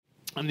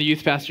I'm the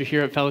youth pastor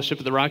here at Fellowship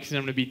of the Rockies, and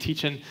I'm going to be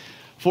teaching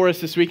for us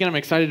this weekend. I'm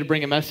excited to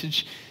bring a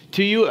message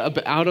to you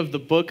out of the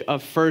book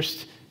of 1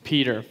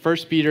 Peter, 1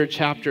 Peter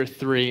chapter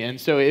 3.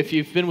 And so if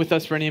you've been with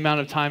us for any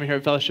amount of time here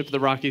at Fellowship of the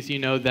Rockies, you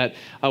know that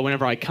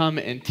whenever I come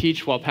and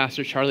teach while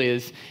Pastor Charlie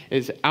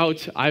is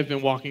out, I've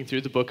been walking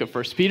through the book of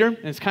 1 Peter.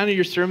 And it's kind of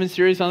your sermon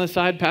series on the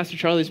side. Pastor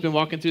Charlie's been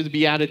walking through the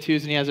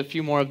Beatitudes, and he has a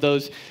few more of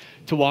those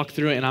to walk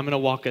through, and I'm going to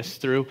walk us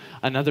through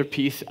another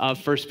piece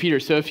of 1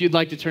 Peter. So if you'd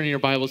like to turn in your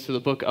Bibles to the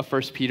book of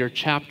 1 Peter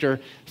chapter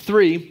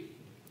 3,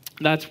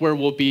 that's where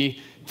we'll be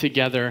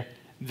together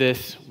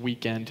this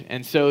weekend.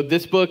 And so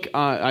this book,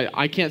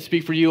 I can't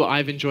speak for you.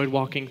 I've enjoyed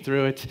walking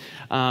through it.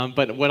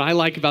 But what I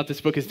like about this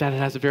book is that it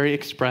has a very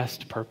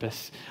expressed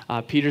purpose.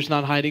 Peter's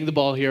not hiding the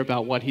ball here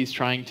about what he's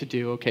trying to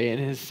do, okay? In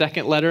his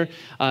second letter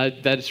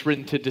that is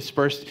written to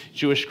dispersed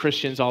Jewish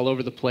Christians all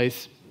over the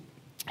place,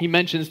 he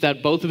mentions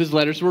that both of his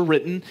letters were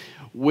written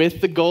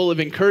with the goal of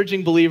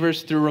encouraging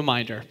believers through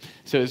reminder.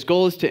 So his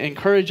goal is to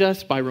encourage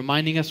us by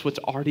reminding us what's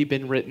already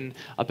been written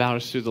about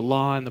us through the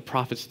law and the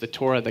prophets, the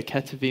Torah, the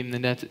Ketuvim,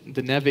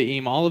 the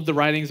Nevi'im, all of the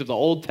writings of the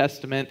Old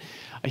Testament.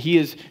 He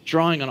is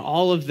drawing on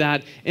all of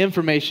that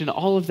information,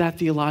 all of that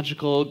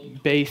theological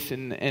base,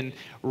 and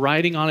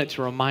writing on it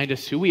to remind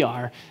us who we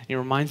are. He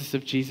reminds us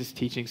of Jesus'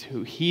 teachings,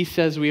 who he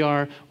says we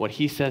are, what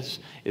he says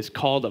is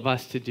called of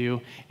us to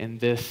do in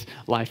this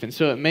life. And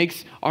so it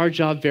makes our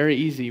job very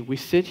easy. We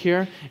sit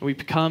here and we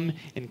become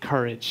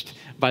encouraged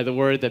by the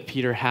word that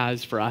Peter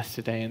has for us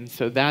today. And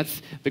so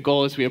that's the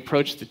goal as we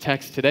approach the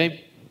text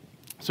today.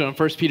 So in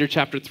 1 Peter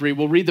chapter 3,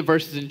 we'll read the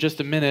verses in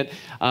just a minute,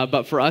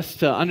 but for us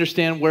to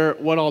understand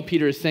what all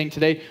Peter is saying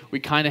today, we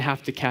kind of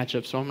have to catch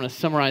up. So I'm going to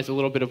summarize a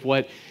little bit of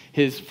what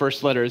his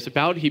first letter is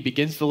about. He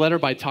begins the letter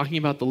by talking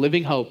about the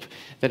living hope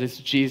that is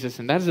Jesus,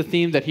 and that is a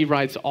theme that he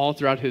writes all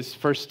throughout his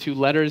first two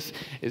letters,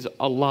 is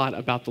a lot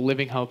about the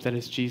living hope that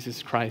is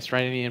Jesus Christ,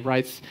 right? And he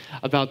writes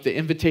about the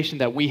invitation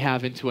that we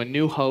have into a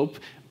new hope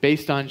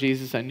based on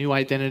Jesus, a new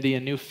identity, a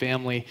new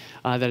family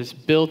that is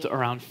built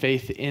around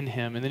faith in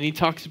him. And then he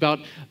talks about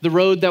the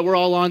road that we're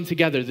all on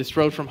together, this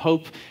road from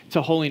hope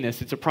to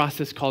holiness. It's a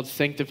process called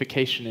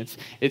sanctification.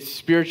 It's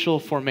spiritual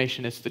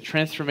formation. It's the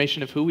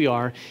transformation of who we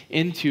are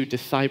into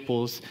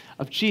disciples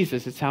of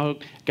Jesus. It's how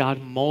God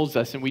molds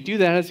us. And we do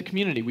that as a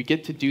community. We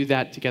get to do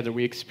that together.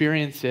 We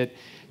experience it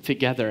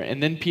together.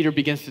 And then Peter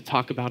begins to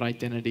talk about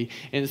identity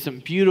in some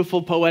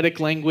beautiful poetic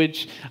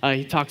language.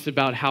 He talks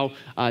about how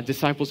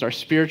disciples are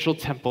spiritual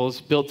temples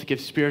built to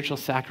give spiritual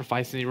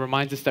sacrifice. And he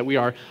reminds us that we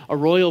are a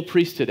royal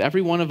priesthood.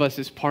 Every one of us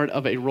is part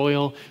of a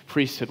royal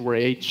priesthood. We're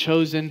a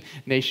chosen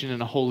nation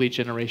and a holy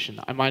generation.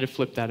 I might have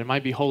flipped that. It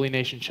might be holy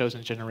nation,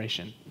 chosen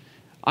generation.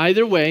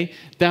 Either way,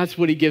 that's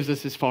what he gives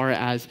us as far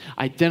as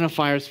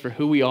identifiers for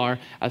who we are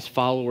as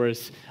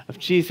followers of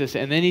Jesus.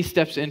 And then he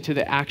steps into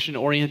the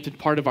action-oriented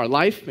part of our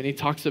life, and he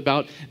talks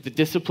about the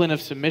discipline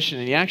of submission.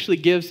 And he actually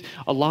gives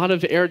a lot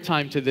of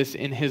airtime to this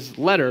in his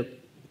letter.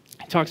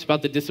 He talks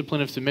about the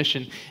discipline of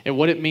submission and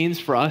what it means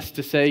for us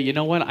to say, you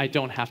know what, I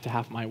don't have to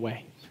have my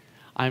way.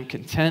 I'm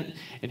content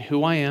in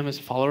who I am as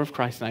a follower of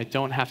Christ, and I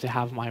don't have to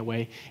have my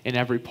way in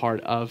every part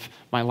of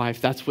my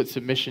life. That's what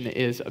submission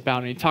is about.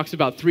 And he talks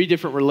about three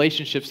different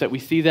relationships that we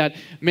see that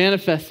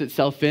manifests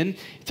itself in.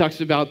 He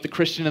talks about the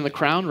Christian and the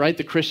crown, right?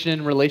 The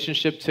Christian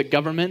relationship to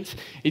government.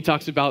 He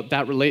talks about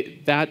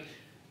that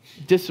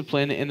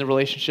discipline in the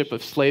relationship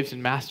of slaves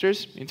and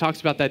masters. He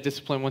talks about that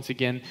discipline once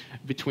again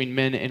between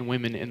men and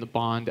women in the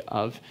bond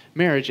of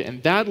marriage.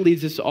 And that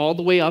leads us all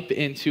the way up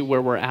into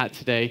where we're at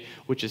today,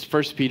 which is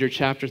 1 Peter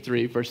chapter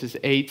 3, verses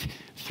 8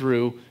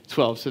 through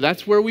 12. So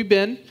that's where we've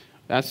been.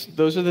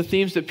 Those are the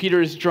themes that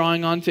Peter is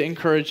drawing on to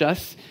encourage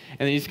us.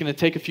 And then he's going to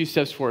take a few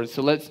steps forward.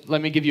 So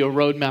let me give you a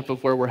roadmap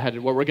of where we're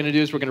headed. What we're going to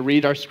do is we're going to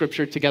read our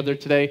scripture together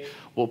today.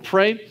 We'll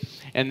pray,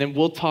 and then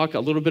we'll talk a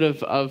little bit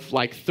of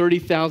like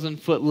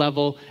 30,000 foot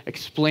level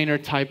explainer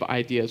type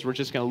ideas. We're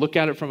just going to look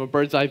at it from a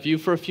bird's eye view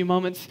for a few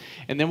moments.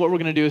 And then what we're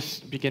going to do is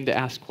begin to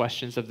ask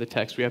questions of the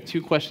text. We have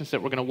two questions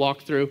that we're going to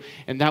walk through,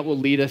 and that will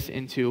lead us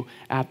into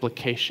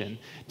application.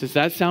 Does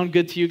that sound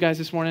good to you guys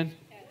this morning?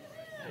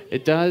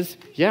 It does?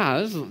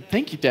 Yeah.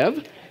 Thank you,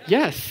 Deb.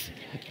 Yes.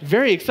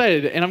 Very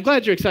excited, and I'm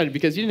glad you're excited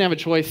because you didn't have a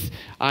choice.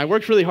 I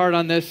worked really hard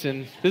on this,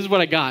 and this is what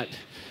I got.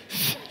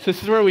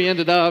 This is where we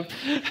ended up.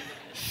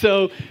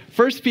 So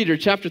 1 Peter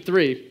chapter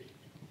 3,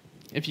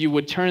 if you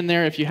would turn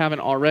there if you haven't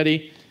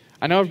already.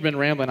 I know I've been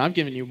rambling. I've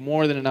given you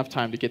more than enough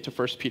time to get to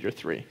 1 Peter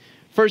 3.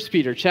 1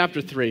 Peter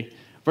chapter 3,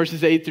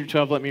 verses 8 through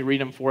 12. Let me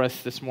read them for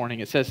us this morning.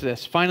 It says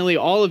this: Finally,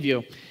 all of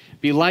you,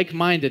 be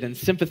like-minded and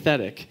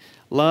sympathetic.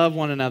 Love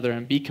one another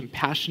and be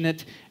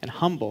compassionate and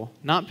humble,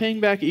 not paying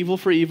back evil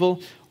for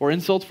evil or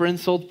insult for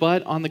insult,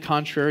 but on the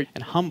contrary,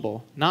 and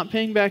humble, not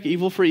paying back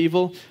evil for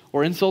evil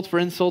or insult for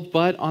insult,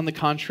 but on the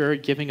contrary,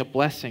 giving a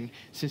blessing,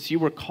 since you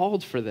were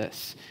called for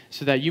this,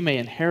 so that you may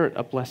inherit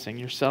a blessing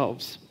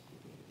yourselves.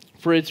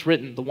 For it's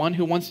written, the one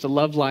who wants to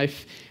love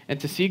life and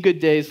to see good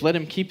days, let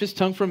him keep his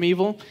tongue from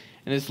evil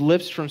and his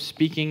lips from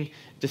speaking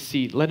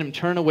deceit. Let him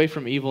turn away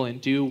from evil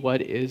and do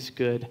what is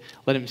good.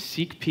 Let him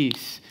seek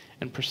peace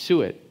and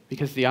pursue it.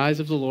 because the eyes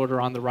of the Lord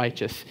are on the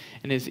righteous,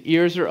 and his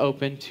ears are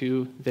open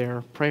to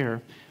their prayer.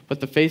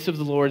 But the face of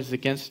the Lord is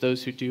against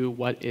those who do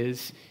what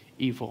is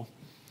evil."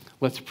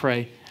 Let's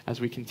pray as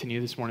we continue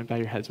this morning. Bow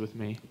your heads with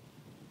me.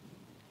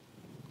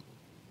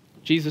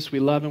 Jesus, we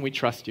love and we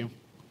trust you.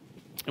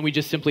 And we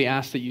just simply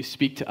ask that you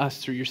speak to us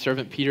through your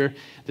servant Peter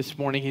this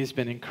morning. He's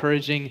been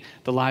encouraging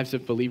the lives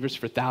of believers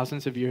for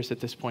thousands of years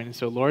at this point. And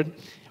so, Lord,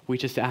 we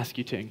just ask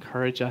you to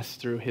encourage us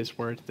through his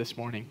word this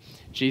morning.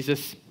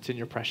 Jesus, it's in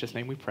your precious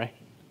name we pray.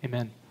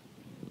 Amen.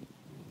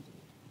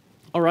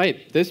 All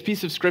right, this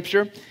piece of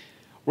scripture,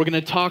 we're going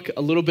to talk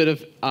a little bit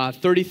of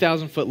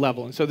 30,000 foot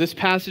level. And so this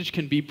passage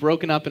can be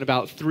broken up in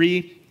about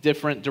three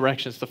different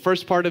directions. The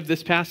first part of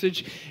this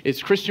passage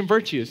is Christian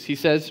virtues. He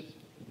says,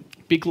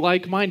 be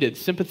like-minded,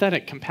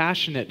 sympathetic,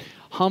 compassionate,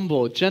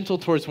 humble, gentle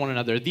towards one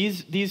another.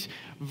 These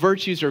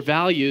virtues or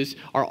values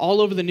are all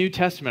over the New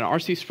Testament.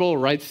 R.C. Sproul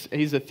writes,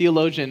 he's a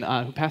theologian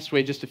who passed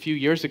away just a few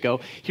years ago.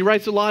 He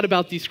writes a lot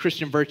about these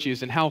Christian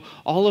virtues and how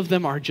all of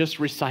them are just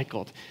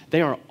recycled.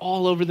 They are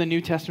all over the New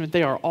Testament.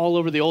 They are all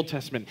over the Old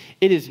Testament.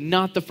 It is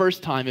not the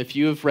first time, if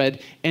you have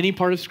read any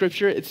part of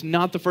Scripture, it's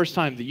not the first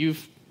time that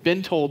you've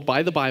been told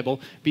by the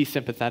Bible, be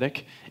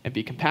sympathetic and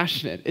be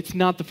compassionate. It's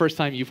not the first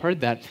time you've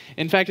heard that.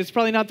 In fact, it's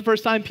probably not the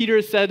first time Peter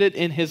has said it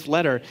in his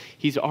letter.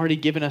 He's already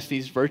given us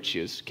these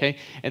virtues, okay?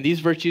 And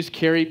these virtues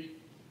carry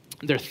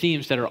their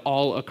themes that are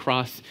all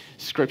across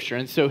Scripture.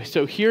 And so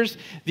here's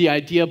the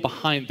idea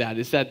behind that,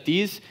 is that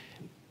these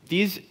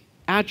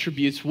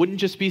attributes wouldn't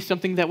just be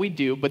something that we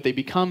do, but they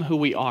become who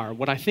we are.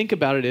 What I think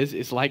about it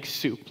is like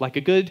soup, like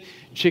a good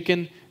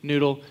chicken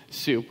noodle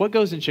soup. What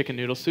goes in chicken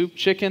noodle soup?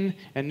 Chicken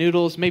and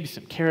noodles, maybe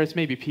some carrots,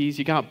 maybe peas.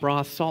 You got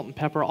broth, salt and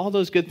pepper, all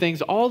those good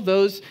things. All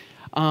those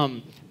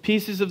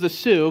pieces of the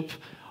soup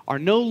are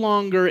no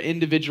longer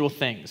individual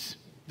things.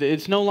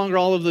 It's no longer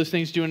all of those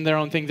things doing their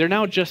own thing. They're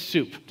now just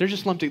soup. They're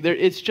just lumped together.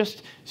 It's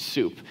just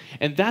soup.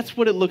 And that's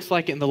what it looks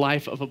like in the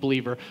life of a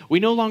believer. We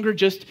no longer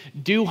just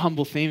do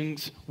humble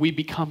things. We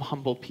become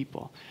humble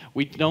people.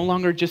 We no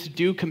longer just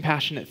do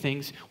compassionate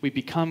things. We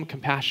become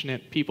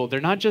compassionate people. They're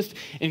not just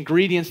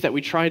ingredients that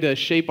we try to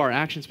shape our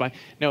actions by.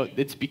 No,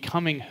 it's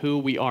becoming who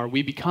we are.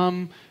 We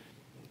become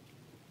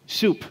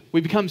soup.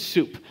 We become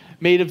soup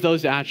made of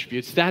those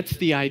attributes. That's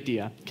the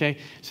idea, okay?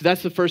 So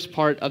that's the first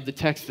part of the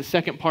text. The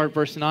second part,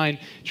 verse 9,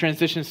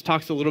 transitions,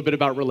 talks a little bit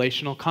about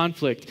relational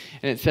conflict.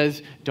 And it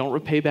says, don't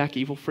repay back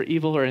evil for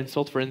evil or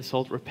insult for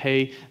insult.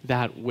 Repay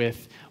that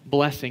with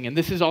blessing. And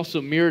this is also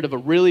mirrored of a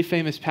really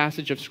famous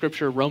passage of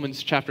Scripture,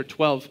 Romans chapter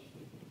 12,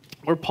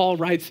 where Paul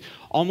writes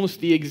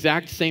almost the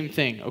exact same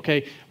thing,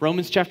 okay?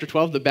 Romans chapter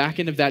 12, the back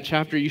end of that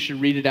chapter, you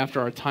should read it after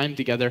our time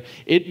together.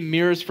 It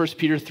mirrors 1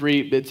 Peter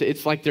 3.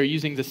 It's like they're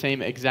using the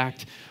same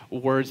exact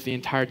words the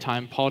entire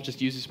time. Paul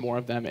just uses more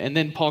of them. And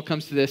then Paul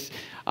comes to this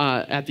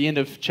at the end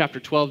of chapter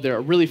 12 there,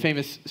 a really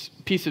famous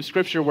piece of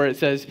scripture where it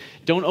says,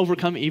 don't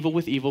overcome evil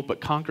with evil, but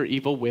conquer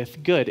evil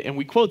with good. And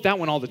we quote that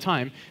one all the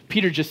time.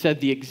 Peter just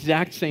said the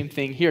exact same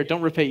thing here.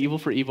 Don't repay evil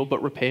for evil,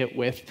 but repay it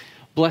with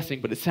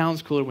blessing. But it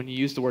sounds cooler when you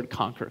use the word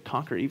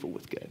conquer evil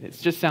with good. It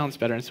just sounds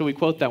better. And so we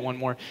quote that one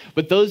more.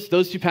 But those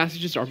two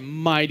passages are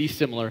mighty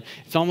similar.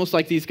 It's almost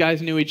like these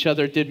guys knew each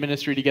other, did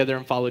ministry together,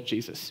 and followed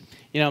Jesus.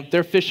 You know,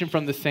 they're fishing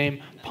from the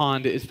same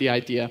pond is the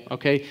idea,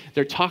 okay?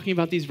 They're talking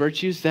about these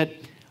virtues that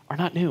are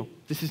not new.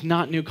 This is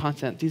not new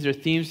content. These are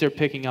themes they're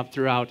picking up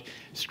throughout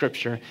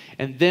Scripture.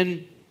 And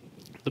then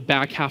the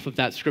back half of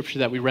that scripture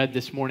that we read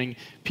this morning,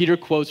 Peter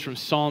quotes from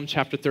Psalm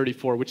chapter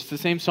 34, which is the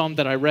same psalm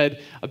that I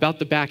read about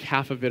the back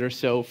half of it or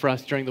so for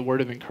us during the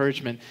word of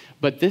encouragement.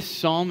 But this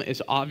psalm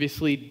is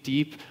obviously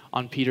deep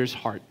on Peter's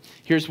heart.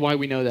 Here's why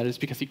we know that is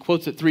because he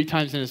quotes it 3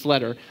 times in his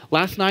letter.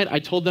 Last night, I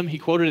told them he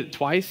quoted it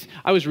twice.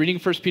 I was reading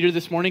 1 Peter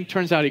this morning.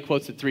 Turns out he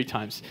quotes it 3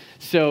 times.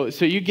 So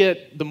you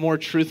get the more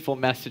truthful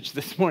message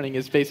this morning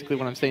is basically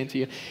what I'm saying to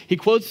you. He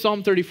quotes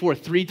Psalm 34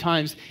 3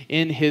 times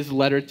in his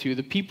letter to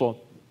the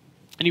people.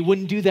 And he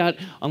wouldn't do that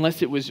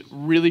unless it was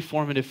really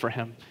formative for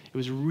him. It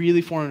was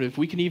really formative.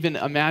 We can even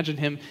imagine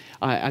him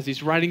as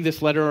he's writing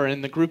this letter or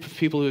in the group of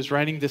people who is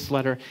writing this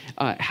letter,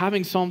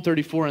 having Psalm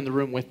 34 in the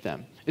room with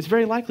them. It's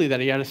very likely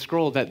that he had a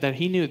scroll that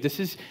he knew this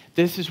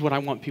is what I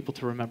want people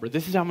to remember.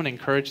 This is how I'm going to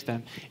encourage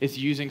them, is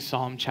using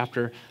Psalm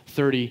chapter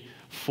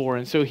 34.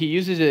 And so he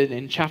uses it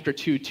in chapter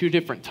 2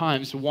 different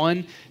times.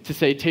 One, to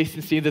say, taste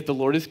and see that the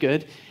Lord is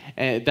good.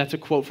 That's a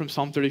quote from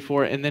Psalm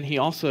 34. And then he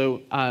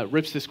also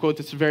rips this quote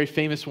that's a very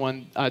famous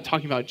one,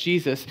 talking about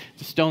Jesus.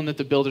 The stone that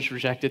the builders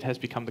rejected has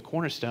become the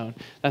cornerstone.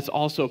 That's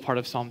also a part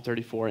of Psalm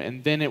 34.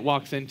 And then it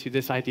walks into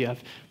this idea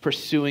of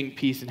pursuing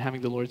peace and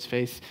having the Lord's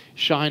face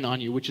shine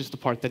on you, which is the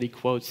part that he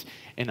quotes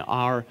in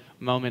our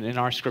moment, in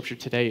our scripture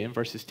today in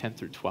verses 10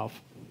 through 12.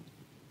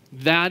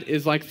 That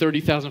is like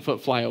 30,000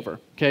 foot flyover,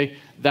 okay?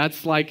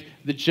 That's like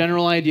the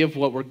general idea of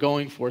what we're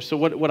going for. So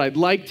what I'd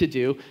like to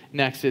do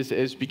next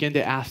is begin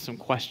to ask some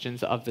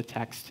questions of the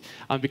text,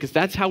 because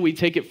that's how we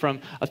take it from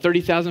a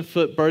 30,000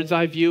 foot bird's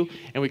eye view,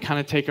 and we kind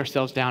of take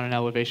ourselves down in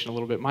elevation a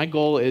little bit. My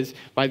goal is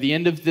by the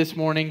end of this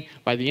morning,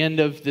 by the end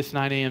of this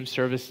 9 a.m.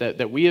 service,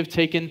 that we have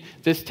taken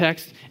this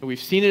text and we've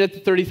seen it at the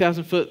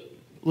 30,000 foot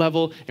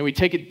level, and we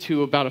take it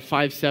to about a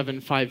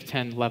 5'7",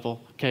 5'10"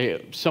 level,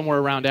 okay, somewhere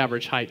around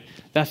average height.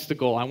 That's the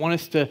goal. I want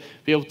us to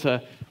be able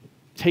to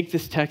take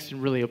this text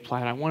and really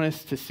apply it. I want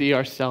us to see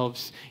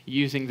ourselves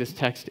using this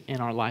text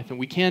in our life. And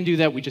we can do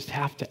that. We just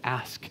have to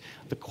ask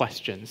the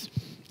questions.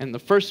 And the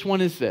first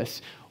one is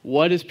this: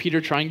 what is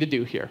Peter trying to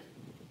do here?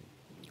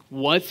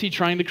 What's he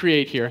trying to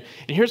create here?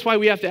 And here's why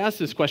we have to ask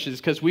this question,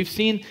 is because we've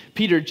seen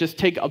Peter just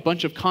take a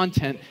bunch of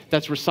content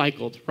that's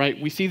recycled, right?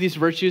 We see these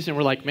virtues and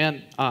we're like,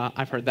 man,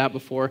 I've heard that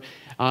before.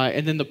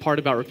 And then the part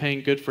about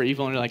repaying good for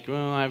evil, and you're like,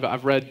 well,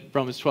 I've read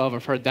Romans 12,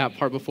 I've heard that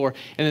part before.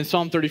 And then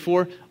Psalm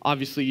 34,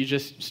 obviously you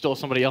just stole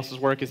somebody else's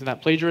work. Isn't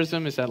that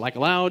plagiarism? Is that like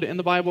allowed in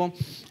the Bible?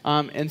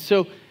 And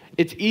so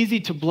it's easy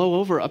to blow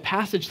over a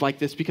passage like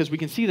this because we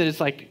can see that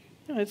it's like,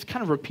 it's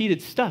kind of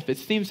repeated stuff.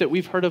 It's themes that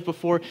we've heard of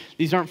before.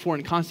 These aren't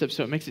foreign concepts,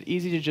 so it makes it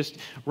easy to just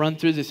run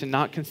through this and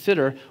not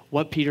consider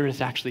what Peter is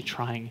actually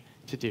trying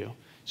to do.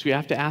 So we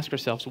have to ask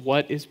ourselves,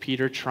 what is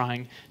Peter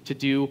trying to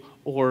do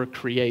or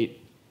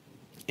create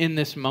in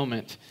this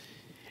moment?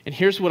 And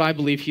here's what I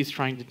believe he's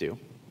trying to do.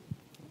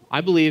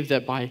 I believe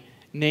that by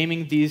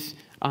naming these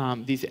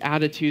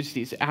attitudes,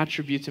 these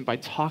attributes, and by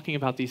talking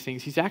about these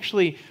things, he's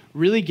actually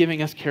really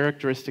giving us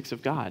characteristics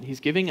of God.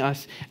 He's giving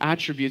us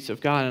attributes of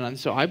God. And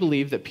so I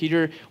believe that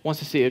Peter wants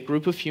to see a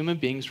group of human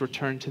beings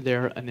return to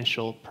their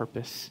initial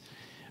purpose,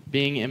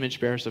 being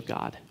image bearers of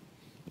God.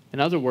 In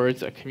other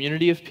words, a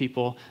community of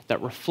people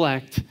that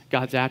reflect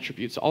God's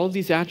attributes. All of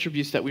these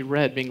attributes that we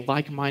read, being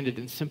like-minded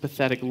and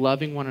sympathetic,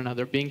 loving one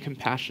another, being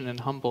compassionate and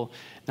humble,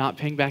 not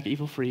paying back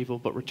evil for evil,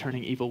 but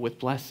returning evil with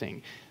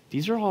blessing.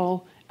 These are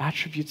all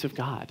attributes of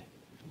God.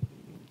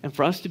 And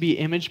for us to be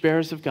image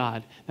bearers of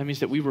God, that means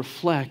that we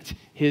reflect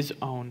his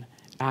own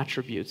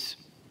attributes.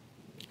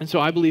 And so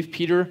I believe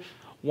Peter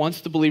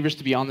wants the believers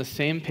to be on the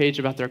same page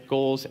about their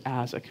goals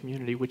as a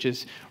community, which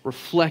is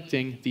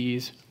reflecting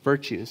these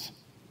virtues.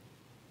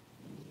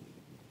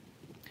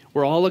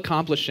 We're all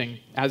accomplishing,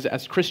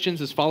 as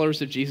Christians, as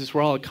followers of Jesus,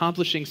 we're all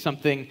accomplishing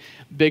something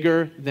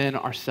bigger than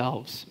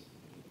ourselves.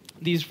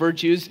 These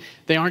virtues,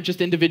 they aren't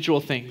just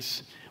individual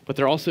things, but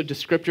they're also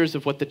descriptors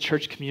of what the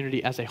church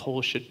community as a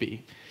whole should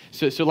be.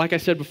 So like I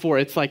said before,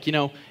 it's like,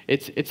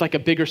 it's like a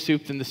bigger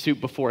soup than the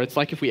soup before. It's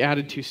like if we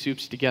added two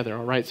soups together,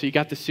 all right? So you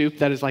got the soup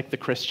that is like the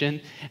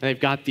Christian, and they've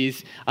got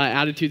these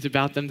attitudes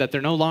about them that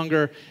they're no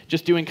longer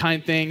just doing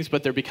kind things,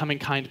 but they're becoming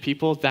kind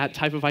people. That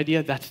type of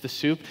idea, that's the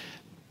soup.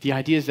 The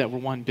idea is that we're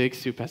one big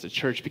soup as a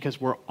church because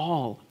we're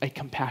all a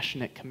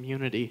compassionate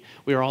community.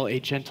 We are all a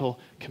gentle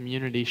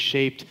community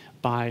shaped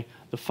by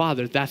the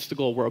Father. That's the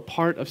goal. We're a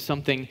part of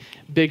something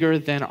bigger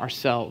than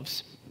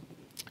ourselves.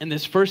 And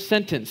this first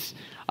sentence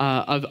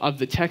of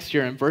the text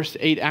here in verse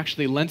 8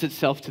 actually lends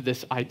itself to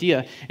this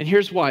idea. And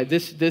here's why.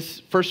 This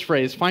first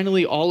phrase,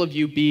 finally all of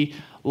you be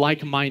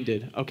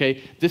like-minded,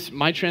 okay?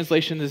 My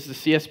translation, this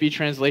is the CSB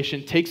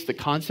translation, takes the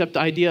concept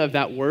idea of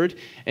that word,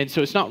 and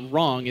so it's not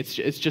wrong, it's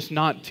just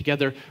not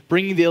together,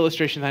 bringing the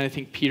illustration that I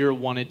think Peter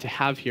wanted to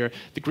have here.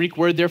 The Greek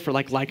word there for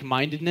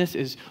like-mindedness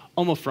is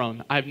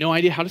homophron. I have no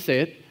idea how to say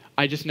it.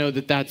 I just know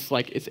that that's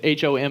it's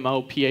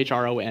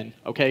HOMOPHRON,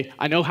 okay?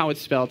 I know how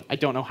it's spelled. I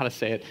don't know how to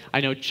say it.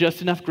 I know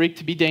just enough Greek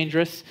to be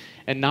dangerous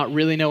and not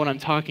really know what I'm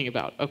talking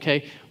about,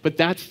 okay? But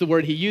that's the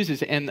word he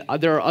uses. And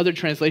there are other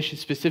translations,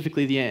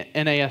 specifically the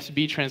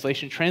NASB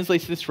translation,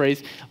 translates this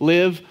phrase,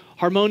 live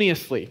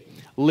harmoniously,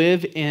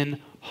 live in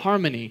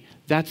harmony.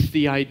 That's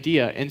the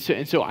idea. And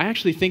so I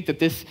actually think that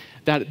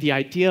the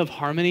idea of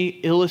harmony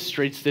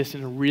illustrates this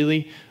in a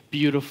really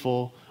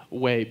beautiful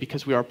way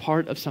because we are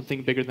part of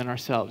something bigger than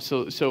ourselves.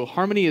 So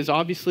harmony is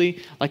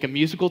obviously like a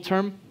musical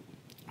term,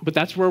 but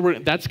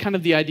that's kind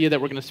of the idea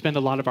that we're going to spend a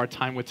lot of our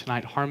time with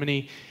tonight,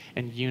 harmony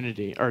and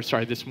unity,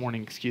 this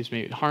morning,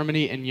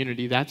 harmony and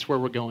unity, that's where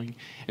we're going.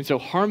 And so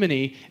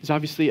harmony is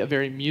obviously a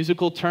very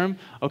musical term,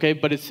 okay,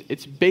 but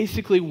it's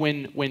basically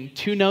when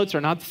two notes are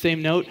not the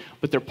same note,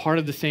 but they're part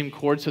of the same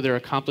chord, so they're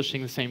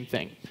accomplishing the same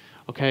thing,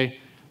 okay?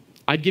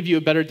 I'd give you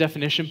a better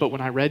definition, but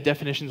when I read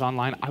definitions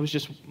online, I was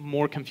just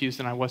more confused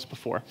than I was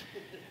before.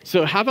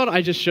 So how about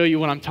I just show you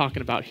what I'm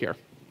talking about here?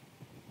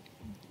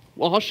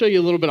 Well, I'll show you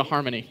a little bit of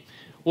harmony.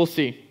 We'll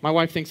see. My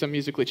wife thinks I'm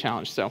musically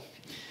challenged, so.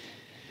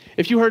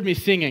 If you heard me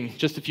singing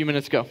just a few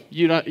minutes ago,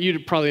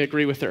 you'd probably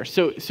agree with her.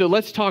 So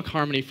let's talk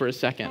harmony for a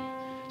second.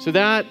 So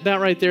that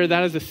right there,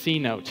 that is a C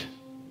note.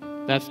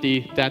 That's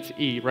D, that's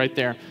E right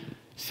there.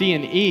 C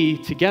and E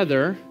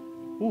together,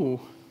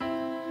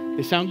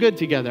 they sound good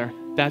together.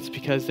 That's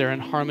because they're in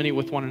harmony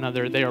with one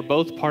another. They are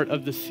both part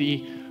of the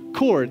C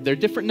chord. They're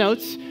different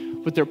notes,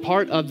 but they're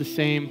part of the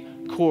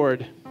same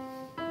chord.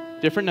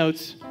 Different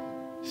notes,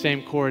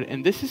 same chord.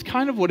 And this is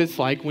kind of what it's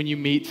like when you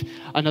meet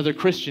another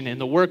Christian in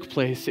the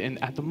workplace,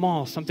 at the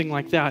mall, something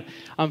like that.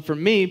 For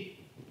me,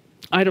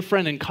 I had a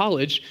friend in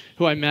college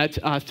who I met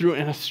through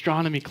an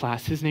astronomy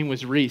class. His name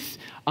was Reese.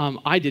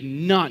 I did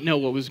not know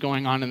what was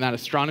going on in that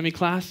astronomy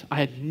class. I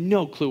had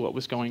no clue what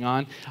was going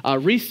on.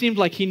 Reese seemed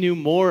like he knew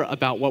more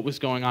about what was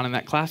going on in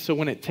that class. So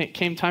when it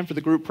came time for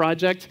the group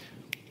project,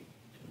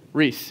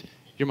 Reese,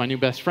 you're my new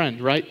best friend,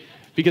 right?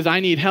 because I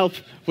need help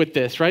with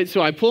this, right?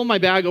 So I pull my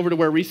bag over to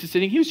where Reese is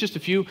sitting. He was just a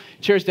few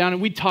chairs down,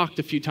 and we talked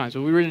a few times,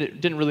 but we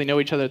didn't really know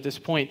each other at this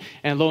point.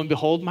 And lo and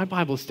behold, my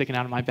Bible is sticking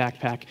out of my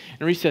backpack.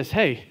 And Reese says,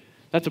 hey,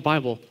 that's a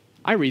Bible.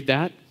 I read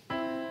that.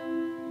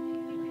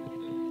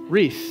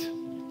 Reese,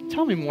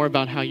 tell me more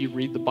about how you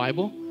read the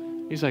Bible.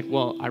 He's like,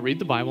 well, I read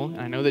the Bible,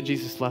 and I know that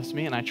Jesus loves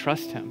me, and I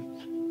trust him.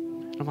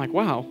 And I'm like,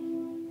 wow,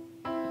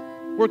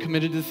 we're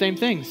committed to the same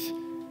things.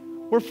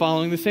 We're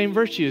following the same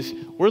virtues.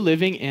 We're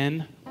living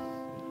in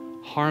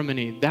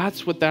harmony.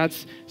 That's what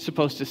that's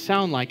supposed to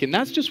sound like. And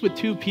that's just with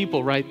two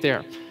people right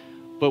there.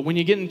 But when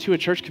you get into a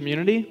church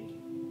community,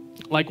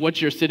 like what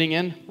you're sitting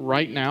in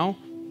right now,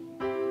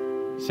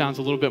 sounds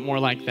a little bit more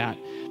like that.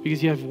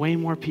 Because you have way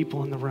more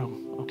people in the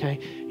room, okay?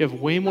 You have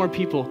way more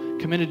people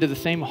committed to the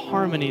same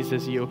harmonies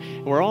as you.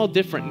 We're all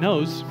different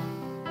notes,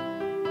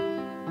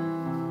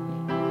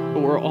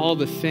 but we're all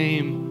the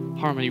same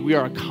harmony. We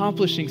are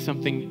accomplishing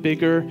something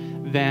bigger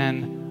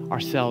than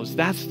ourselves.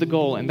 That's the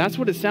goal. And that's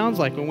what it sounds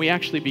like when we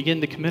actually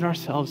begin to commit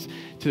ourselves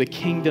to the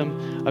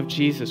kingdom of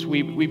Jesus.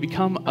 We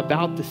become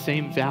about the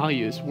same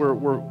values. We're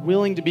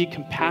willing to be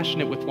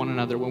compassionate with one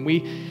another. When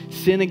we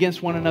sin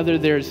against one another,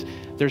 there's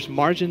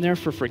margin there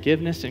for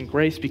forgiveness and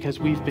grace because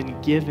we've been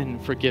given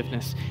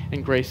forgiveness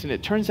and grace. And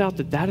it turns out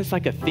that is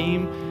like a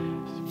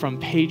theme from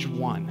page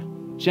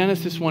 1.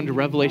 Genesis 1 to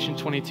Revelation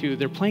 22,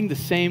 they're playing the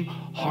same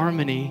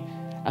harmony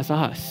as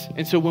us.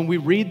 And so when we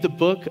read the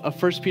book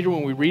of 1 Peter,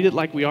 when we read it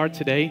like we are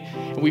today,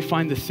 and we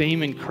find the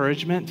same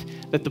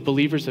encouragement that the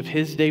believers of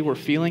his day were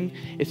feeling,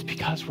 it's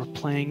because we're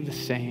playing the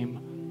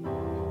same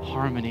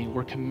harmony.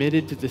 We're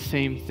committed to the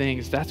same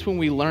things. That's when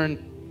we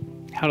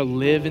learn how to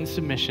live in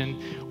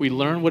submission. We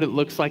learn what it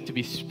looks like to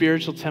be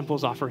spiritual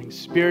temples, offering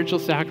spiritual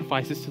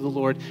sacrifices to the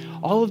Lord.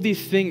 All of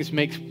these things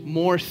make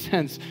more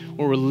sense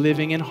when we're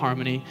living in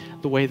harmony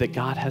the way that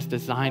God has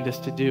designed us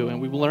to do.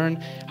 And we learn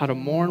how to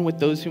mourn with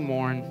those who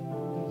mourn,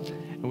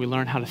 and we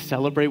learn how to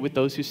celebrate with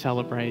those who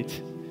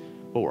celebrate,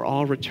 but we're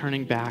all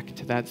returning back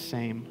to that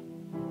same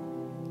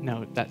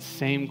note, that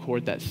same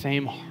chord, that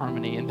same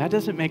harmony. And that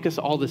doesn't make us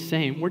all the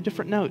same. We're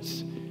different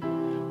notes,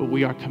 but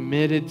we are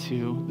committed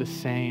to the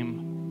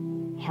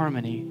same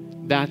harmony.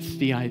 That's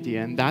the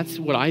idea. And that's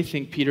what I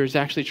think Peter is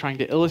actually trying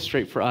to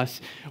illustrate for us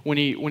when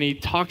he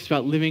talks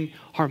about living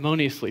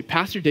harmoniously.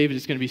 Pastor David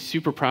is going to be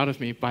super proud of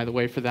me, by the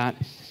way, for that.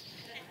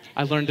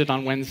 I learned it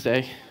on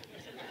Wednesday.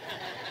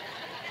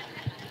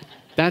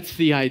 That's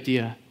the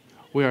idea.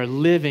 We are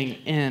living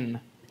in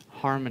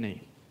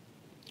harmony.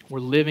 We're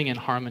living in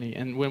harmony.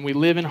 And when we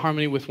live in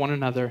harmony with one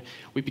another,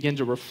 we begin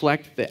to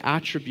reflect the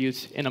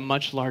attributes in a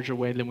much larger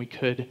way than we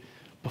could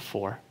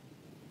before.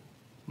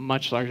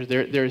 Much larger.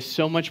 There is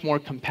so much more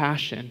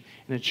compassion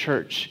in a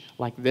church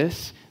like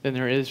this than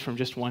there is from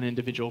just one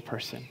individual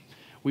person.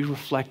 We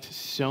reflect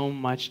so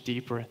much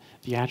deeper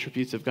the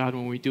attributes of God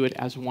when we do it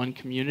as one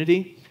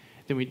community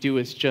than we do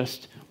as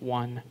just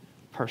one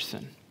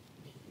person.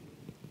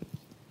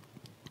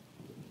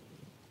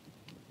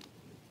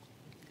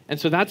 And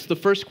so that's the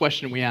first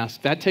question we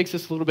ask. That takes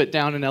us a little bit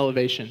down in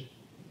elevation.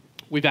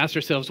 We've asked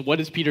ourselves,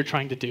 what is Peter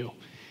trying to do?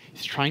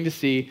 He's trying to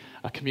see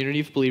a community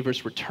of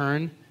believers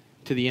return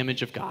to the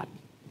image of God,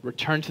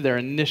 return to their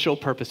initial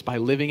purpose by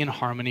living in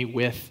harmony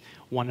with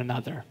one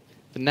another.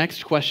 The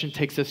next question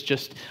takes us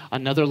just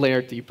another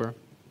layer deeper.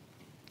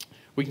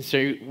 We can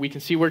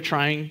see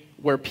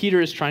where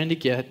Peter is trying to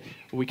get.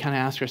 We kind of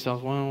ask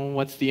ourselves, well,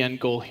 what's the end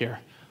goal here?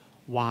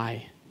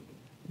 Why?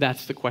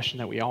 That's the question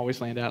that we always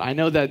land at. I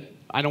know that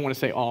I don't want to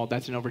say all,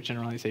 that's an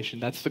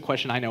overgeneralization. That's the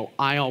question I know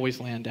I always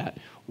land at.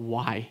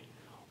 Why?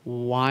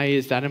 Why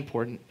is that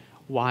important?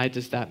 Why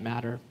does that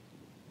matter?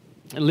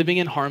 And living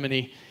in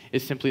harmony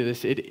is simply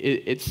this. It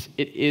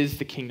is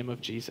the kingdom of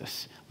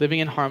Jesus. Living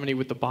in harmony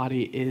with the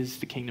body is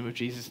the kingdom of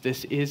Jesus.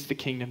 This is the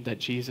kingdom that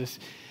Jesus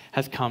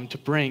has come to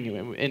bring.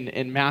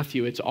 In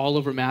Matthew, it's all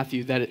over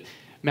Matthew that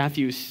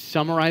Matthew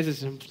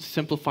summarizes and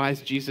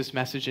simplifies Jesus'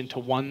 message into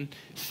one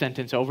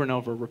sentence over and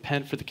over.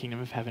 Repent, for the kingdom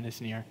of heaven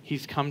is near.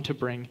 He's come to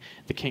bring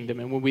the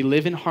kingdom. And when we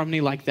live in harmony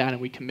like that and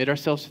we commit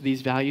ourselves to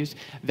these values,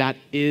 that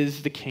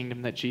is the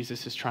kingdom that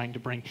Jesus is trying to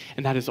bring.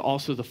 And that is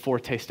also the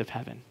foretaste of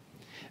heaven.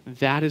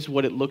 That is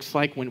what it looks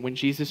like when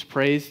Jesus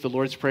prays the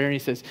Lord's Prayer and he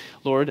says,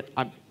 Lord,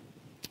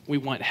 we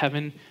want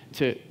heaven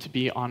to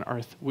be on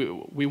earth.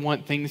 We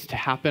want things to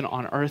happen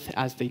on earth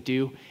as they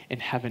do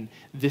in heaven.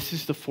 This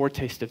is the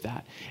foretaste of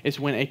that, is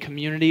when a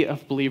community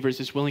of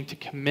believers is willing to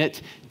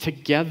commit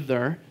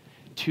together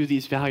to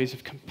these values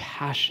of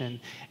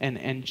compassion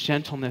and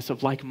gentleness,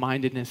 of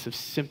like-mindedness, of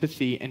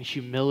sympathy and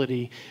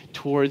humility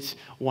towards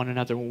one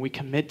another. When we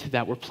commit to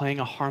that, we're playing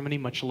a harmony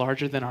much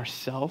larger than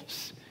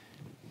ourselves.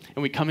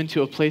 And we come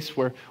into a place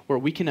where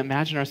we can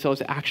imagine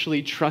ourselves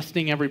actually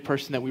trusting every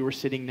person that we were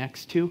sitting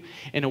next to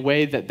in a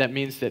way that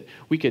means that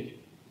we could,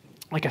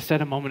 like I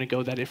said a moment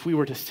ago, that if we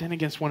were to sin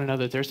against one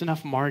another, there's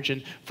enough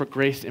margin for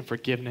grace and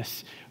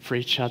forgiveness for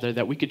each other,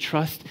 that we could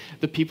trust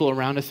the people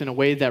around us in a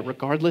way that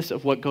regardless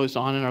of what goes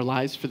on in our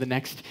lives for the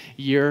next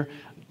year,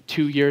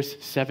 2 years,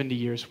 70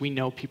 years, we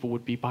know people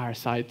would be by our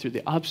side through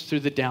the ups, through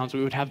the downs.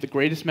 We would have the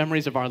greatest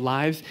memories of our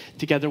lives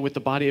together with the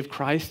body of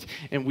Christ,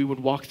 and we would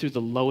walk through the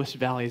lowest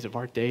valleys of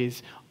our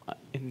days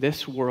in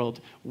this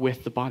world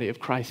with the body of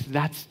Christ.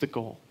 That's the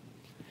goal.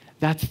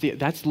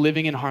 That's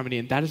living in harmony,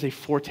 and that is a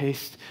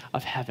foretaste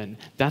of heaven.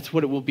 That's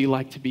what it will be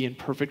like to be in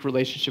perfect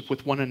relationship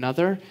with one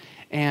another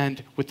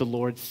and with the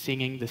Lord,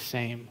 singing the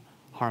same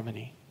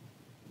harmony.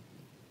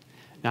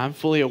 Now, I'm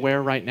fully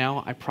aware right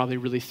now, I probably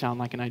really sound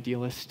like an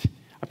idealist.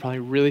 I probably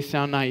really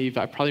sound naive.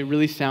 I probably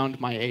really sound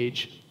my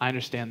age. I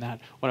understand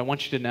that. What I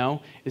want you to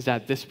know is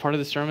that this part of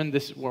the sermon,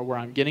 this where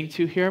I'm getting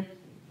to here,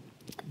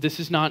 this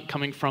is not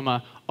coming from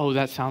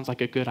that sounds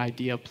like a good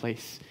idea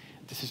place.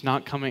 This is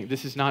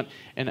not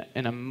an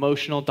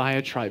emotional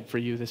diatribe for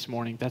you this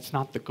morning. That's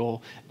not the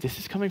goal. This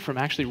is coming from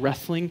actually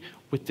wrestling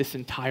with this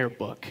entire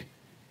book.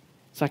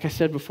 It's like I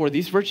said before,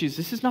 these virtues,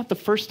 this is not the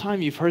first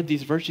time you've heard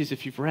these virtues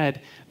if you've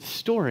read the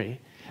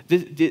story.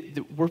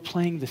 We're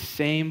playing the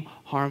same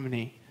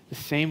harmony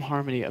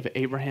of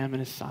Abraham and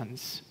his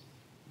sons.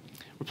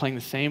 We're playing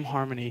the same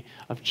harmony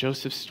of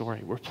Joseph's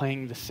story. We're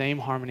playing the same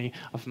harmony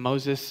of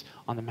Moses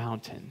on the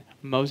mountain,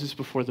 Moses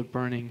before the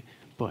burning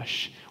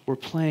bush. We're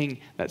playing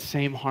that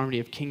same harmony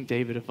of King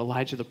David, of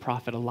Elijah the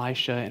prophet,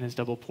 Elisha and his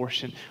double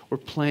portion. We're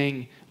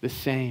playing the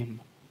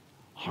same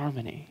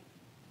harmony.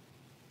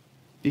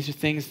 These are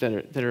things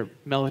that are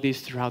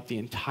melodies throughout the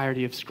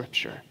entirety of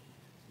Scripture.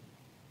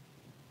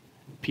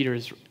 Peter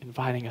is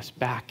inviting us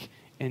back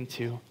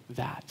into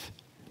that.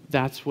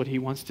 That's what he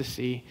wants to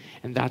see,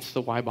 and that's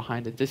the why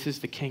behind it. This is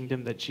the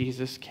kingdom that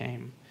Jesus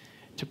came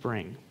to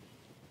bring.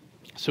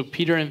 So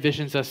Peter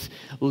envisions us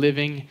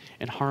living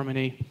in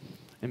harmony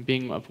and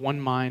being of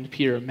one mind.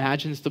 Peter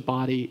imagines the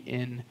body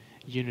in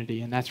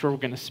unity, and that's where we're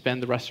going to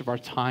spend the rest of our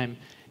time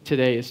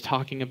today, is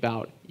talking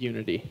about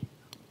unity.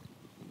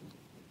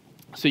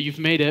 So you've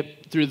made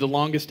it through the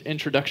longest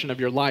introduction of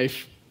your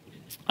life,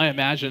 I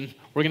imagine.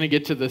 We're going to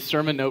get to the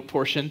sermon note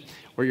portion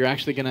where you're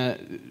actually going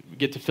to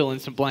get to fill in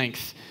some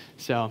blanks.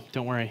 So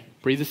don't worry.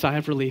 Breathe a sigh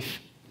of relief.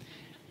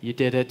 You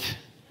did it.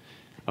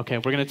 Okay,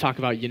 we're going to talk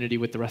about unity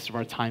with the rest of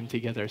our time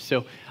together.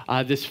 So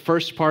this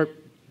first part,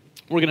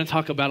 we're going to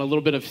talk about a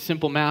little bit of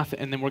simple math,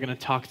 and then we're going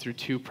to talk through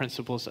two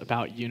principles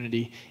about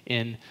unity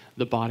in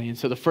the body. And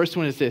so the first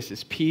one is this,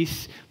 is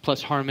peace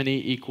plus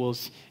harmony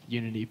equals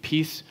unity.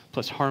 Peace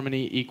plus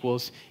harmony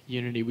equals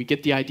unity. We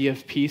get the idea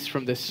of peace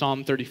from this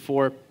Psalm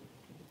 34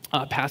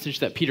 passage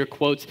that Peter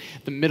quotes.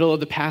 The middle of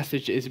the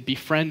passage is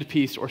befriend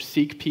peace or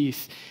seek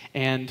peace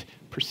and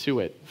pursue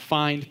it.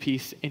 Find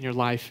peace in your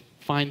life.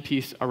 Find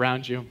peace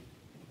around you.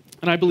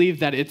 And I believe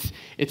that it's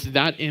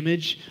that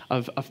image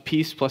of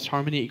peace plus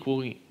harmony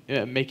equaling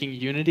making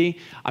unity.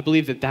 I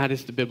believe that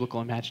is the biblical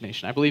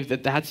imagination. I believe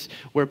that that's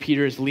where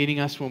Peter is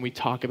leading us when we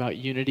talk about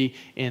unity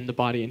in the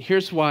body. And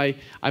here's why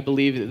I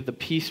believe that the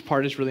peace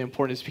part is really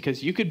important, is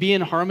because you could be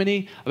in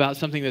harmony about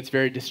something that's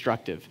very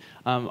destructive.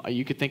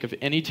 You could think of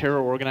any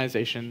terror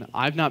organization.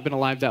 I've not been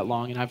alive that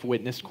long, and I've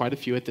witnessed quite a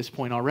few at this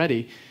point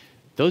already.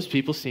 Those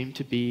people seem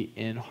to be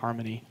in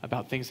harmony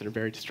about things that are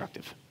very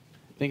destructive,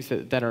 things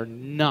that are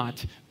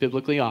not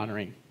biblically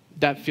honoring.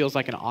 That feels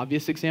like an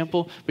obvious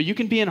example, but you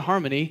can be in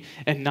harmony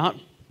and not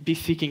be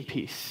seeking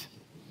peace.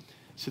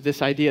 So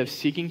this idea of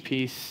seeking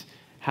peace,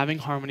 having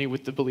harmony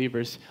with the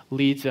believers,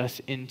 leads us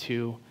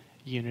into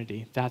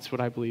unity. That's what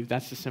I believe.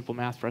 That's the simple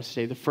math for us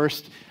today. The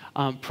first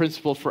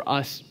principle for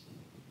us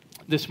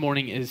this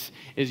morning is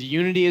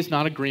unity is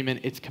not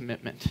agreement, it's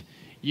commitment.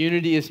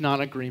 Unity is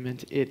not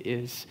agreement, it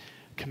is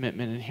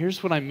commitment. And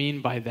here's what I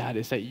mean by that,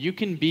 is that you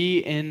can be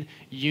in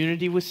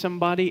unity with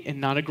somebody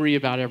and not agree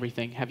about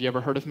everything. Have you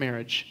ever heard of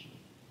marriage?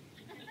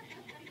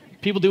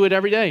 People do it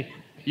every day.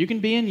 You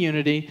can be in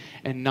unity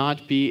and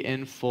not be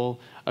in full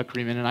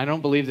agreement. And I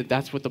don't believe that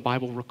that's what the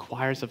Bible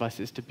requires of us,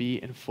 is to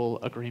be in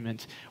full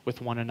agreement with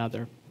one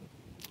another.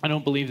 I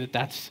don't believe that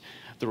that's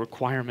the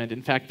requirement.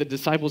 In fact, the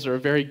disciples are a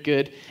very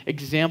good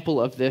example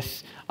of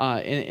this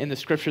in the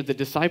Scripture. The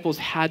disciples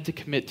had to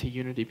commit to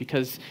unity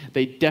because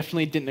they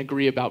definitely didn't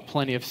agree about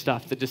plenty of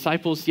stuff. The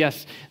disciples,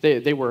 yes,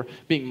 they were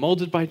being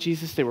molded by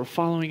Jesus. They were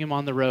following him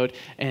on the road,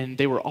 and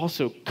they were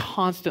also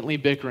constantly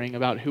bickering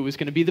about who was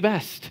going to be the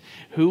best,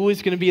 who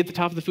was going to be at the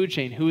top of the food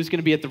chain, who was going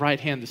to be at the right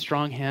hand, the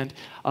strong hand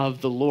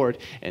of the Lord.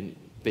 And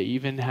they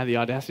even had the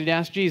audacity to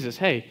ask Jesus,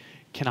 hey,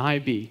 can I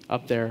be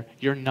up there,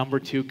 your number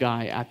 2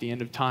 guy at the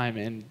end of time?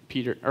 And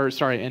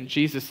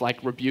Jesus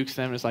rebukes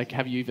them and is like,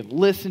 have you even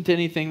listened to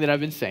anything that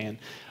I've been saying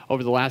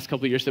over the last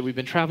couple of years that we've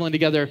been traveling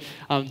together?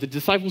 The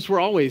disciples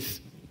were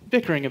always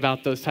bickering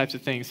about those types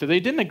of things. So they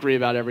didn't agree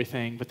about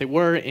everything, but they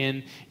were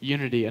in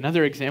unity.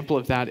 Another example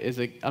of that is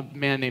a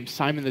man named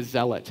Simon the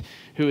Zealot,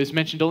 who is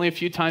mentioned only a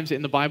few times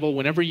in the Bible.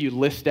 Whenever you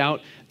list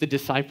out the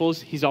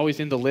disciples, he's always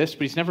in the list,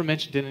 but he's never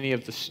mentioned in any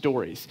of the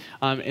stories.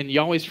 And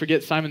you always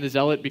forget Simon the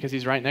Zealot because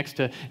he's right next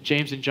to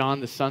James and John,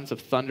 the sons of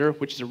thunder,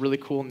 which is a really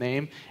cool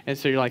name. And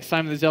so you're like,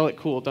 Simon the Zealot,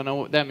 cool. Don't know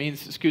what that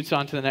means. Scoots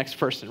on to the next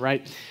person,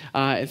 right?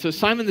 And so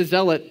Simon the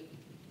Zealot,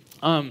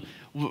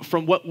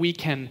 from what we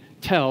can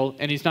tell,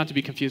 and he's not to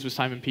be confused with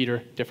Simon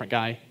Peter, different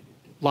guy,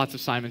 lots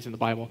of Simons in the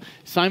Bible.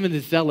 Simon the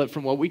Zealot,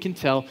 from what we can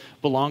tell,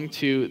 belonged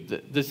to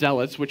the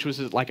Zealots, which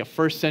was like a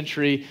first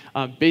century,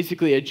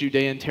 basically a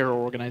Judean terror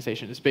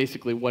organization. It's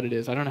basically what it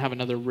is. I don't have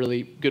another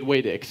really good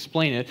way to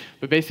explain it,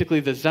 but basically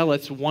the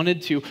Zealots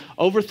wanted to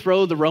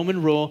overthrow the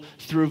Roman rule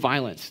through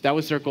violence. That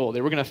was their goal.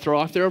 They were going to throw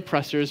off their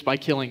oppressors by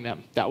killing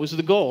them. That was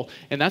the goal.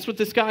 And that's what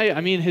this guy,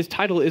 his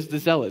title is the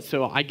Zealot.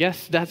 So I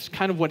guess that's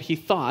kind of what he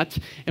thought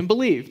and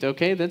believed,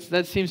 okay?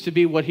 That seems to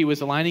be what he was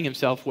aligning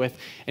himself with.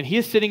 And he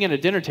is sitting at a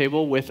dinner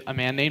table with a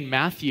man named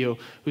Matthew,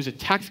 who's a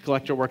tax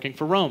collector working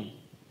for Rome.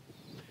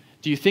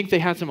 Do you think they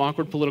had some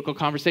awkward political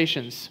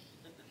conversations?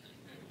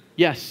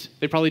 Yes,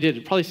 they probably did.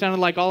 It probably sounded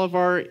like all of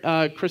our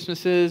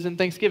Christmases and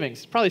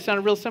Thanksgivings. It probably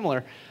sounded real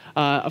similar.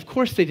 Of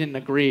course they didn't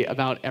agree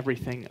about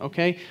everything,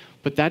 okay?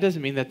 But that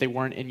doesn't mean that they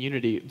weren't in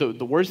unity.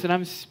 The words that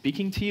I'm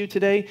speaking to you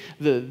today,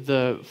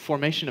 the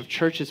formation of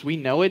church as we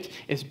know it,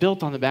 is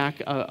built on the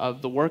back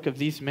of the work of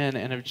these men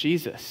and of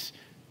Jesus.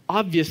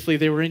 Obviously,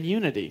 they were in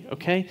unity,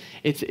 okay?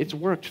 It's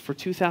worked for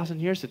 2,000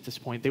 years at this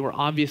point. They were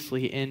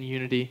obviously in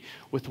unity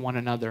with one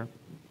another.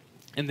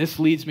 And this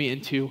leads me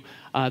into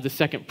the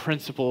second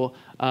principle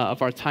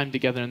of our time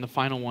together, and the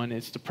final one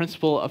is the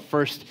principle of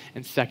first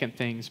and second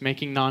things,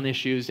 making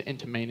non-issues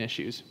into main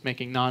issues,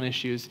 making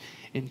non-issues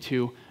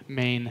into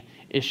main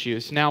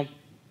issues. Now,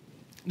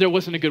 there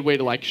wasn't a good way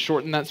to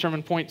shorten that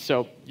sermon point,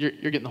 so you're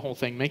getting the whole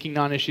thing, making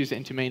non-issues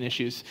into main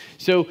issues.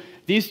 So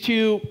these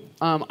two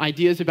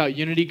ideas about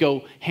unity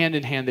go hand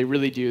in hand. They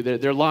really do.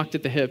 They're locked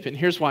at the hip. And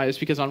here's why. It's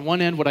because on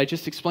one end, what I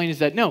just explained is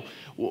that, no,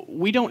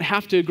 we don't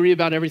have to agree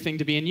about everything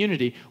to be in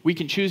unity. We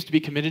can choose to be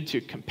committed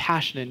to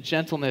compassion and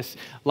gentleness,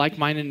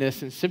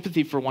 like-mindedness, and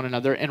sympathy for one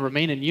another and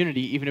remain in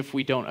unity even if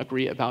we don't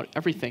agree about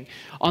everything.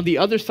 On the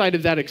other side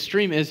of that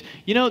extreme is,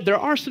 there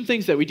are some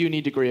things that we do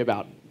need to agree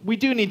about. We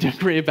do need to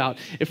agree about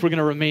if we're going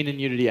to remain in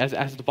unity.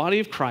 As the body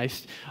of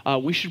Christ,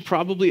 we should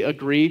probably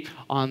agree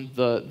on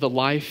the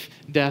life,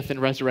 death,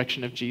 and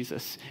resurrection of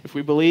Jesus. If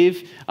we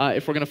believe,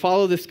 if we're going to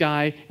follow this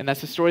guy, and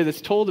that's the story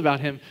that's told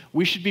about him,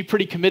 we should be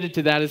pretty committed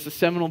to that as the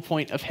seminal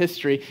point of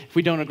history. If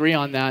we don't agree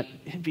on that,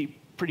 it'd be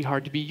pretty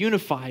hard to be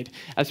unified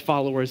as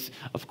followers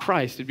of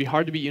Christ. It'd be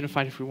hard to be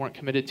unified if we weren't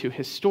committed to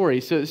his story.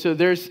 So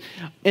there's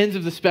ends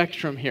of the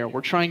spectrum here.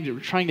 We're trying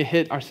to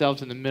hit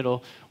ourselves in the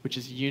middle, which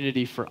is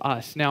unity for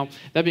us. Now,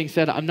 that being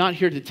said, I'm not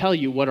here to tell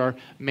you what are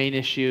main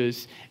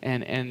issues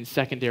and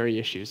secondary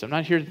issues. I'm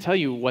not here to tell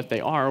you what they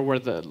are, where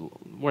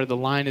the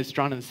line is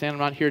drawn in the sand. I'm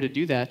not here to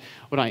do that.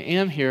 What I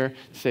am here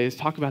to say is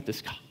talk about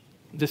this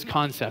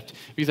concept,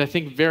 because I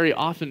think very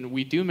often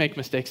we do make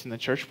mistakes in the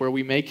church where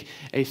we make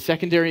a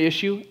secondary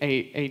issue,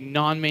 a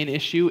non-main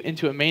issue,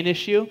 into a main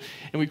issue,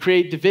 and we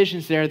create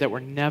divisions there that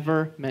were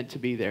never meant to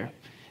be there.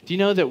 Do you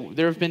know that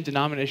there have been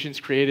denominations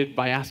created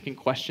by asking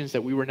questions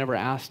that we were never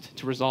asked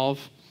to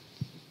resolve?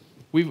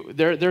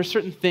 There are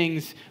certain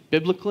things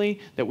biblically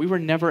that we were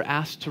never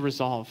asked to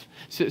resolve.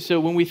 So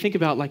when we think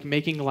about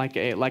making like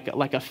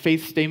a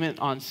faith statement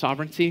on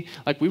sovereignty,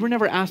 we were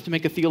never asked to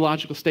make a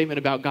theological statement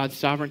about God's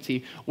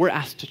sovereignty. We're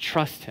asked to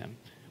trust him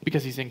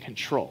because he's in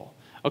control.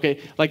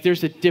 Okay,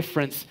 there's a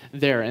difference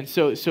there. And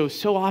so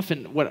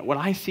often what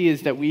I see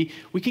is that we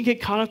can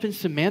get caught up in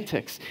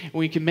semantics, and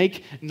we can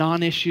make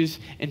non-issues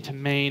into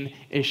main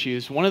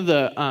issues. One of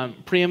the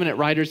preeminent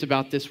writers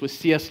about this was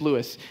C.S.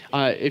 Lewis.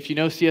 If you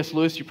know C.S.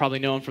 Lewis, you probably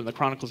know him from the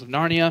Chronicles of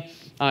Narnia.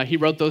 He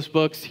wrote those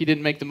books. He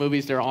didn't make the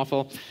movies. They're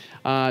awful.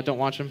 Don't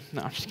watch them.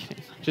 No, I'm just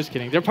kidding. Just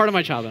kidding. They're part of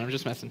my childhood. I'm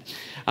just messing.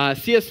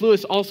 C.S.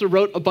 Lewis also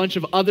wrote a bunch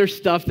of other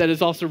stuff that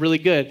is also really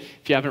good.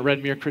 If you haven't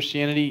read Mere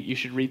Christianity, you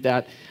should read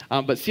that.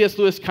 But C.S.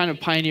 Lewis kind of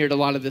pioneered a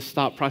lot of this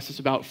thought process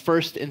about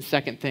first and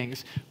second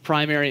things,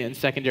 primary and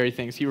secondary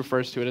things. He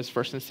refers to it as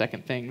first and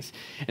second things.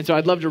 And so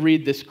I'd love to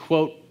read this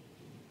quote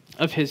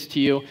of his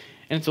to you.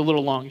 And it's a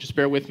little long. Just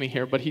bear with me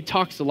here. But he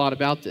talks a lot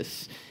about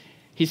this.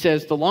 He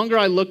says, "The longer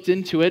I looked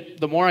into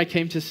it, the more I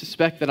came to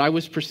suspect that I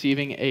was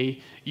perceiving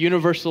a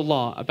universal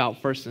law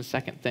about first and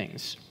second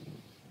things."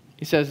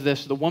 He says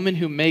this: "The woman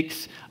who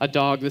makes a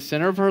dog the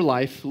center of her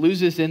life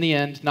loses in the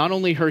end not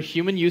only her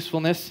human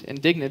usefulness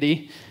and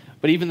dignity,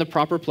 but even the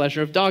proper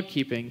pleasure of dog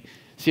keeping."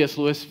 C.S.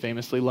 Lewis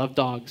famously loved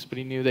dogs, but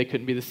he knew they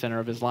couldn't be the center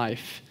of his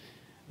life.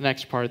 The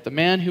next part: "The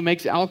man who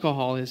makes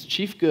alcohol his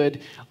chief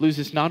good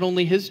loses not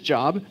only his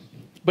job,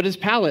 but his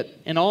palate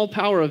and all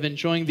power of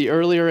enjoying the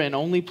earlier and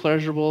only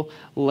pleasurable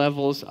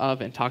levels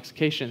of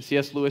intoxication."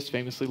 C.S. Lewis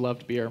famously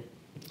loved beer.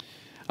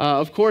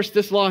 Of course,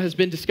 this law has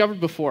been discovered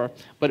before,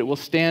 but it will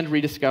stand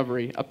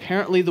rediscovery.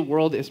 Apparently, the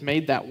world is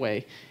made that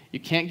way. You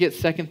can't get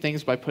second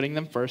things by putting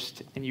them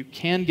first, and you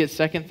can get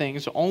second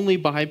things only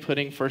by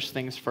putting first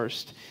things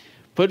first.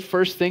 Put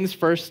first things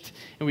first,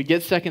 and we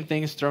get second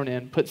things thrown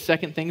in. Put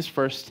second things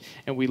first,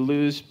 and we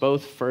lose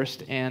both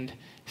first and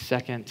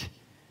second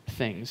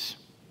things.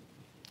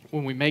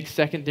 When we make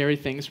secondary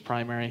things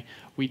primary,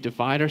 we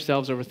divide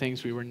ourselves over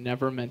things we were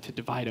never meant to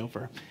divide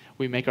over.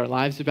 We make our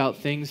lives about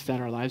things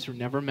that our lives were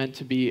never meant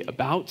to be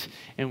about,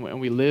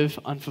 and we live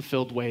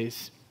unfulfilled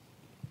ways.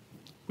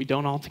 we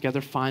don't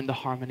altogether find the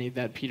harmony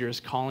that Peter is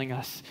calling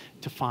us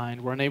to find.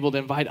 We're unable to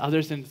invite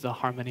others into the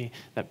harmony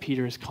that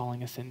Peter is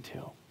calling us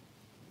into.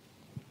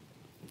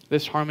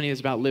 This harmony is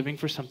about living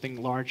for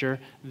something larger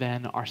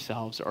than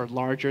ourselves or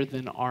larger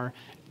than our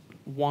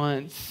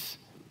wants,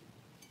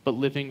 but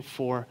living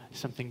for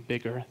something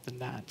bigger than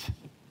that.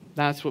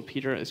 That's what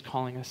Peter is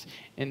calling us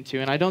into.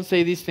 And I don't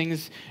say these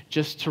things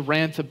just to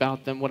rant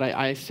about them.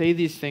 I say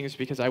these things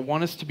because I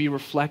want us to be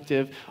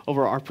reflective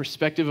over our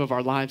perspective of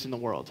our lives in the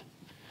world.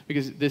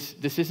 Because this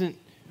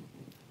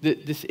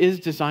is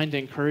designed to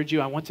encourage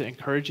you. I want to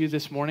encourage you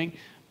this morning,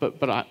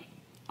 but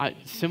I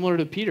similar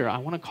to Peter, I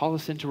want to call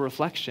us into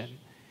reflection.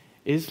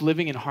 Is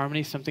living in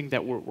harmony something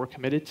that we're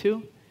committed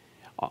to?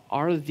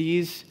 Are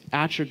these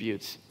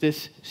attributes,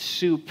 this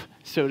soup,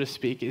 so to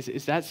speak,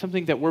 is that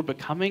something that we're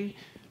becoming?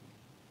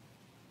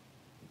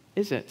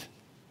 Is it?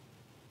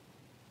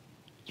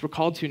 So we're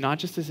called to not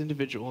just as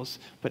individuals,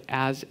 but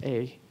as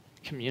a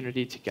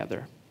community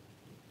together.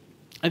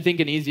 I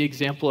think an easy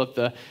example of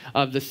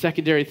the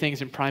secondary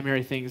things and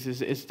primary things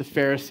is the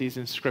Pharisees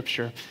in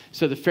Scripture.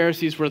 So the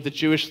Pharisees were the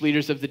Jewish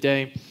leaders of the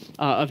day,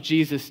 of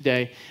Jesus'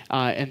 day,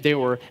 and they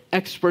were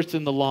experts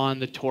in the law and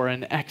the Torah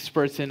and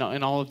experts in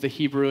all of the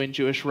Hebrew and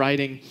Jewish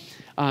writing.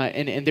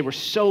 And they were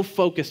so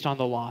focused on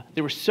the law.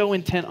 They were so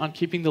intent on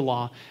keeping the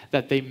law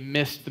that they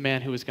missed the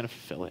man who was going to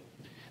fulfill it.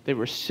 They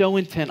were so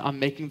intent on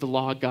making the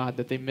law God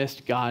that they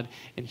missed God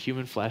in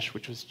human flesh,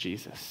 which was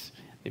Jesus.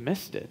 They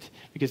missed it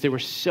because they were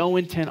so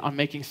intent on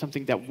making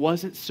something that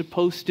wasn't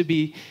supposed to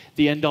be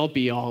the end-all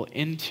be-all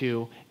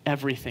into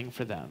everything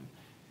for them.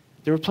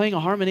 They were playing a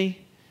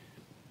harmony.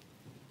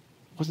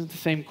 Wasn't the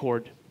same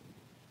chord.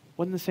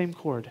 Wasn't the same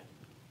chord.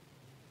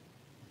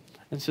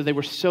 And so they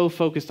were so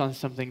focused on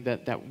something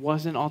that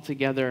wasn't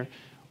altogether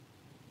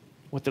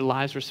what their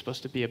lives were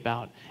supposed to be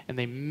about. And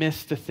they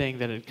missed the thing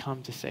that had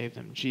come to save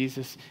them,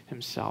 Jesus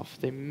himself.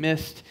 They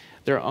missed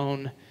their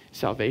own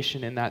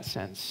salvation in that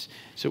sense.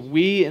 So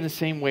we, in the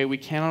same way, we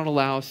cannot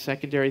allow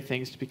secondary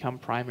things to become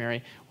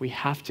primary. We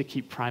have to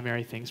keep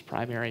primary things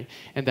primary,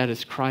 and that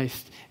is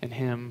Christ and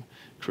him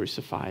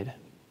crucified.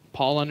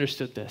 Paul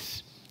understood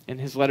this. In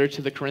his letter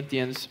to the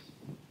Corinthians,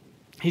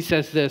 he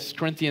says this,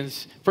 1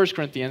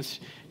 Corinthians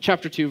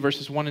chapter 2,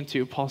 verses 1 and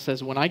 2, Paul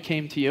says, "When I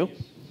came to you,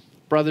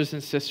 brothers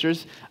and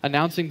sisters,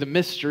 announcing the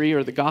mystery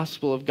or the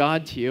gospel of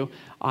God to you,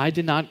 I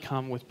did not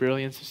come with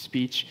brilliance of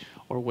speech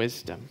or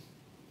wisdom.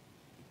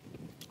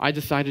 I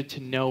decided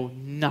to know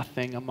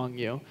nothing among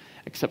you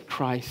except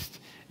Christ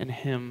and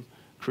him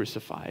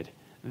crucified."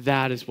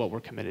 That is what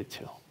we're committed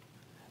to.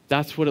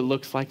 That's what it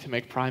looks like to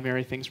make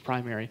primary things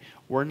primary.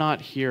 We're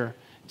not here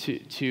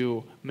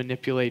to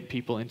manipulate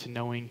people into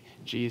knowing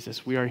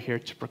Jesus. We are here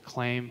to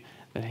proclaim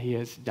that he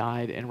has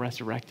died and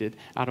resurrected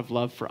out of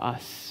love for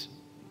us.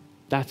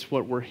 That's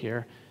what we're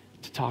here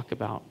to talk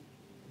about.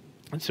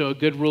 And so a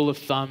good rule of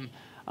thumb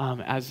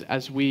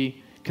as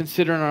we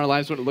consider in our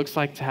lives what it looks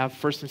like to have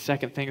first and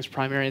second things,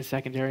 primary and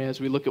secondary,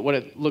 as we look at what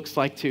it looks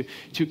like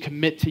to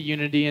commit to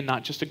unity and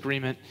not just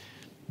agreement,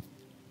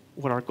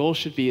 what our goal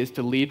should be is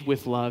to lead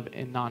with love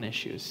in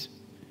non-issues.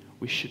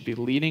 We should be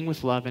leading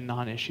with love in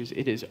non-issues.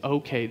 It is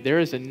okay. There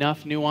is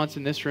enough nuance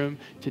in this room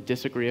to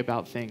disagree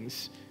about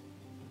things.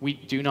 We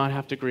do not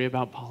have to agree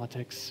about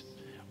politics.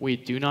 We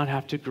do not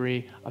have to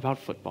agree about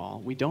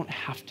football. We don't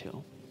have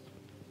to.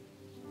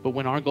 But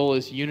when our goal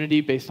is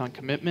unity based on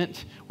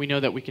commitment, we know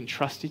that we can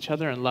trust each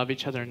other and love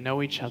each other and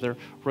know each other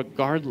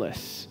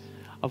regardless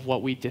of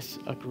what we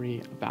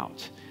disagree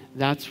about.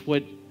 That's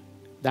what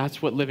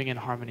living in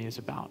harmony is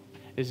about,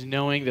 is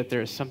knowing that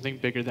there is something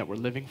bigger that we're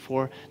living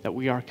for, that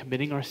we are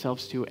committing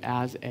ourselves to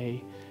as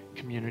a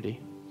community.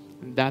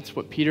 And that's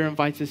what Peter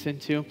invites us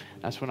into.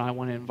 That's what I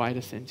want to invite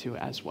us into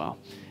as well.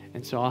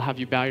 And so I'll have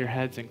you bow your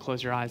heads and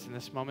close your eyes in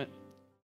this moment.